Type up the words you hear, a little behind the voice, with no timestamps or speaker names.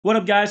What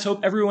up, guys?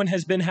 Hope everyone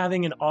has been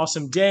having an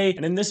awesome day.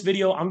 And in this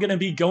video, I'm going to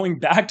be going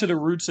back to the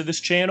roots of this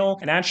channel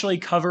and actually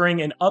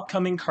covering an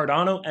upcoming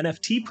Cardano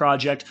NFT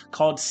project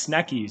called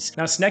Snekkies.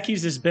 Now,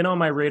 Snekkies has been on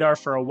my radar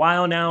for a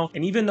while now,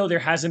 and even though there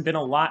hasn't been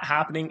a lot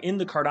happening in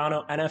the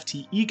Cardano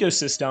NFT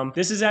ecosystem,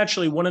 this is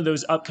actually one of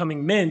those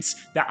upcoming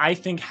mints that I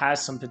think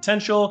has some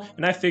potential,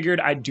 and I figured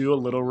I'd do a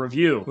little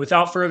review.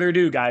 Without further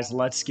ado, guys,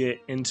 let's get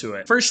into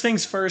it. First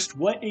things first,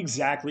 what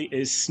exactly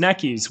is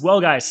Snekkies? Well,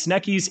 guys,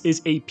 Snekkies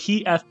is a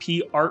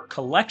PFP art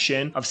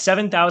collection of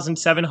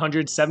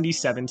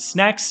 7,777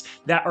 Sneks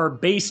that are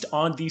based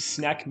on the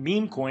Snek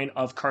meme coin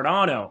of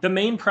Cardano. The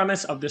main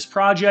premise of this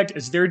project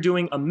is they're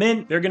doing a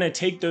mint. They're going to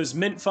take those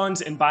mint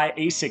funds and buy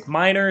ASIC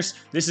miners.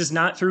 This is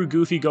not through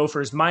Goofy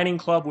Gopher's mining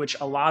club, which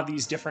a lot of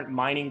these different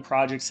mining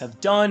projects have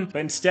done,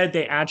 but instead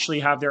they actually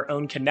have their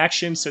own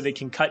connection so they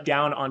can cut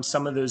down on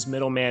some of those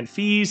middleman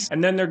fees.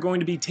 And then they're going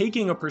to be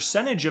taking a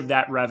percentage of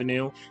that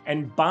revenue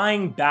and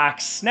buying back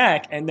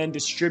Snek and then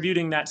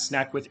distributing that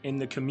Snek within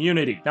the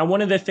community. Now,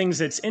 one of the things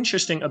that's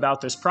interesting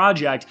about this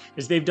project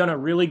is they've done a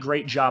really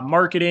great job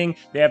marketing.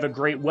 They have a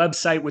great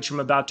website, which I'm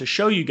about to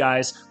show you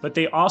guys, but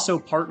they also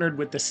partnered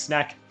with the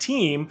Snek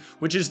team,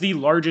 which is the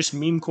largest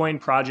meme coin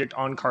project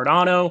on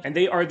Cardano, and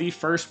they are the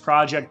first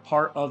project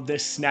part of the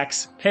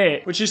Snek's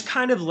pit, which is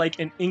kind of like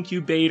an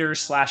incubator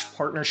 /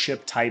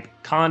 partnership type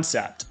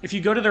concept. If you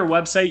go to their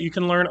website, you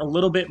can learn a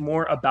little bit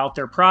more about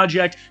their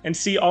project and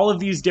see all of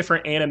these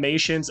different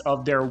animations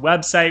of their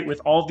website with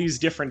all these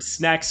different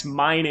Sneks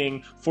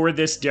mining for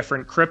this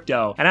different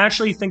crypto. And I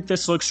actually think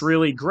this looks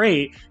really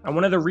great. And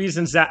one of the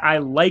reasons that I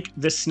like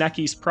the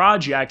Snekkies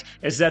project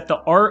is that the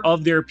art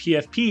of their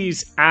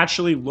PFPs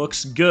actually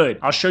looks good.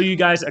 I'll show you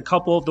guys a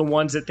couple of the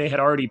ones that they had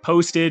already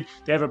posted.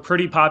 They have a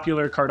pretty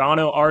popular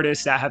Cardano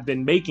artist that have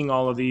been making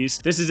all of these.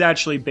 This is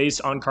actually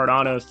based on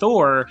Cardano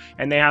Thor,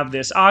 and they have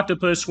this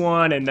octopus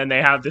one, and then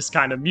they have this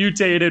kind of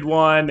mutated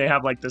one. They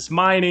have like this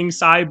mining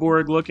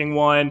cyborg looking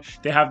one.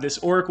 They have this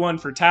orc one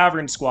for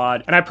Tavern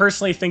Squad. And I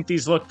personally think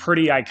these look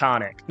pretty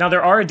iconic. Now,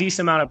 there are a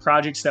decent amount of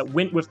projects that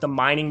went with the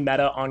mining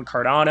meta on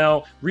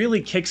Cardano,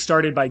 really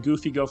kickstarted by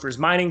Goofy Gopher's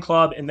mining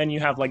club, and then you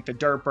have like the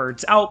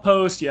Dirtbirds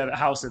Outpost, you have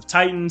House of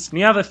Titans, and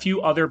you have a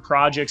few other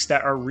projects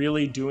that are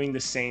really doing the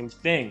same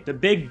thing. The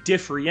big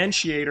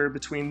differentiator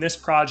between this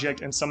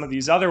project and some of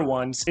these other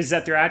ones is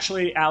that they're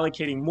actually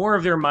allocating more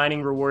of their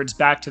mining rewards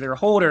back to their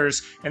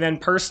holders, and then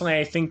personally,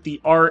 I think the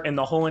art and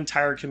the whole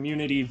entire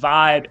community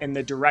vibe and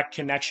the direct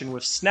connection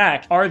with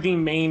Snek are the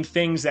main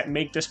things that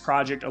make this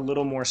project a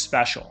little more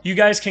special. You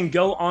guys can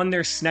go on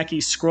their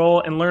Snekkies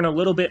scroll and learn a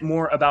little bit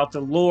more about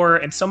the lore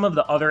and some of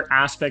the other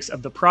aspects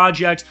of the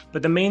project,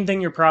 but the main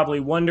thing you're probably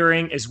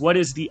wondering is what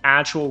is the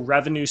actual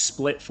revenue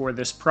split for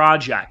this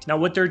project? Now,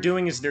 what they're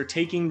doing is they're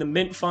taking the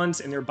mint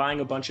funds and they're buying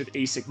a bunch of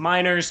ASIC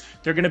miners.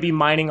 They're going to be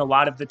mining a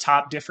lot of the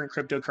top different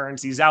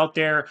cryptocurrencies out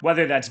there,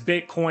 whether that's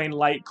Bitcoin,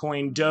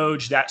 Litecoin,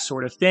 Doge, that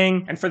sort of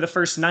thing. And for the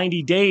first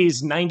 90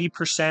 days,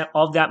 90%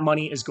 of that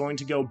money is going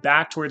to go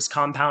back towards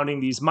compounding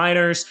these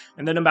miners,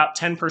 and then about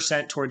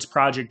 10% towards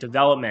project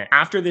development.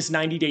 After this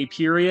 90-day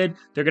period,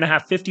 they're going to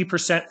have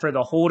 50% for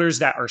the holders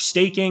that are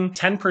staking,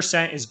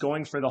 10% is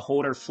going for the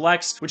holder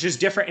flex, which is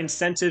different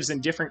incentives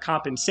and different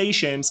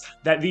compensations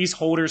that these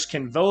holders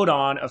can vote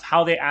on of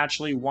how they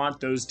actually want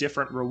those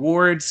different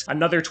rewards.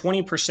 Another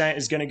 20%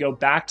 is going to go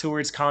back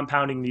towards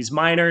compounding these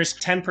miners,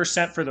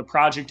 10% for the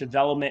project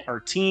development or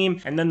team,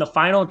 and then the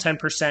final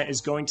 10%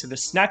 is going to the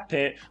Snek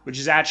pit, which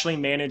is actually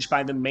managed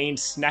by the main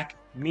Snek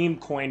meme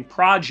coin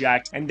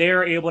project, and they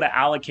are able to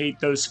allocate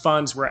those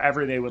funds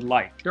wherever they would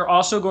like. They're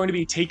also going to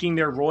be taking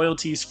their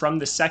royalties from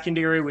the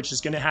secondary, which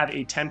is going to have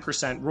a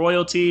 10%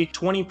 royalty.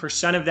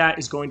 20% of that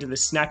is going to the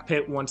Snek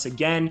pit once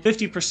again.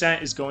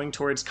 50% is going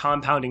towards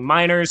compounding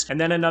miners, and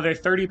then another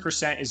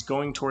 30% is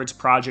going towards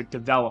project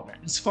development.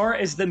 As far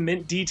as the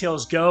mint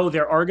details go,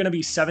 there are going to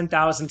be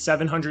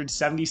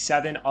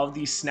 7,777 of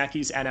these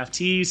Snekkies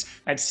NFTs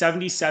at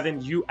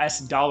 $77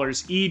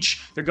 US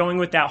each. They're going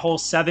with that whole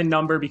 7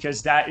 number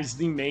because that is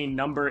the main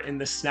number in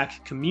the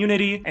Snek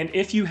community. And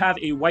if you have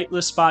a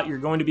whitelist spot, you're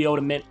going to be able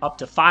to mint up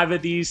to 5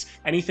 of these.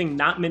 Anything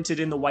not minted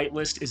in the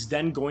whitelist is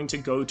then going to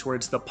go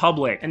towards the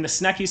public. And the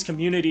Snekkies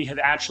community have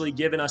actually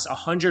given us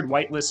 100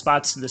 whitelist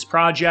spots to this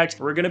project.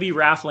 We're going to be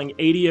raffling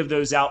 80 of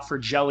those out for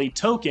Jelly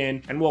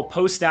Token, and we'll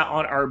post that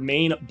on our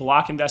main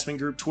Block Investment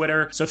Group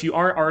Twitter. So if you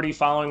aren't already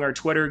following our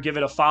Twitter, give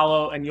it a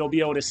follow, and you'll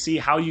be able to see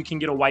how you can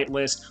get a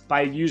whitelist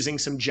by using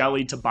some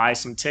Jelly to buy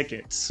some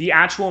tickets. The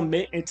actual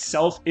mint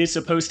itself is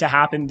supposed to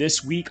happen this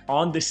week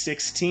on the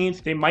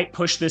 16th. They might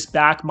push this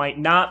back, might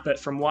not, but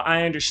from what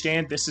I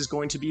understand, this is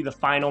going to be the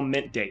final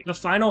mint date. The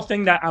final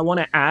thing that I want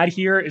to add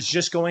here is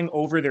just going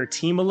over their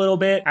team a little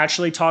bit. I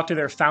actually talked to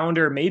their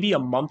founder maybe a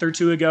month or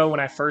two ago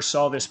when I first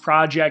saw this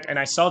project, and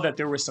I saw that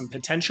there was some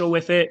potential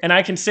with it. And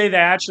I can say that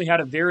I actually had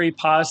a very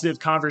positive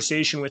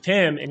conversation with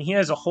him, and he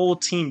has a whole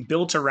team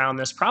built around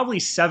this, probably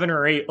 7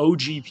 or 8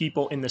 OG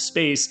people in the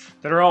space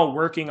that are all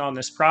working on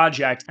this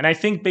project. And I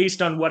think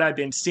based on what I've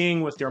been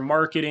seeing with their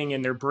marketing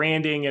and their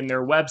branding and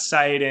their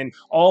website and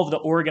all of the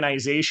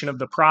organization of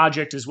the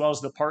project, as well as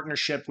the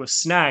partnership with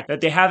Snek,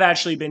 that they have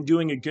actually been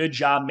doing a good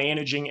job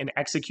managing and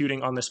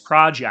executing on this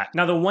project.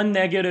 Now, the one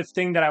negative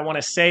thing that I want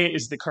to say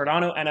is the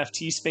Cardano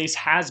NFT space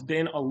has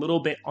been a little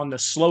bit on the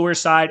slower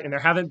side, and there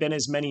haven't been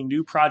as many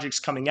new projects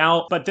coming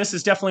out, but this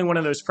is definitely one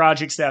of those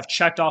projects that have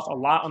checked off a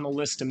lot on the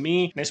list to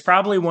me, and it's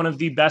probably one of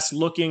the best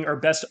looking or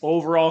best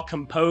overall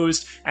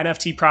composed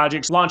NFT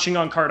projects launching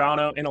on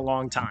Cardano in a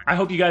long time. I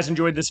hope you guys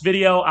enjoyed this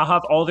video. I'll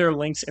have all their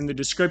links in the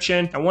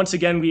description, and once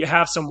again, we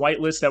have some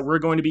whitelists that we're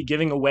going to be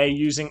giving away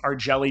using our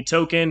Jelly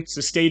token,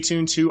 so stay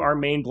tuned to our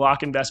main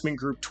Block Investment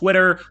Group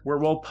Twitter, where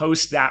we'll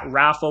post that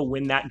raffle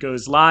when that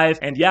goes live.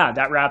 And yeah,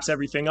 that wraps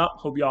everything up.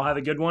 Hope you all have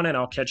a good one, and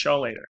I'll catch y'all later.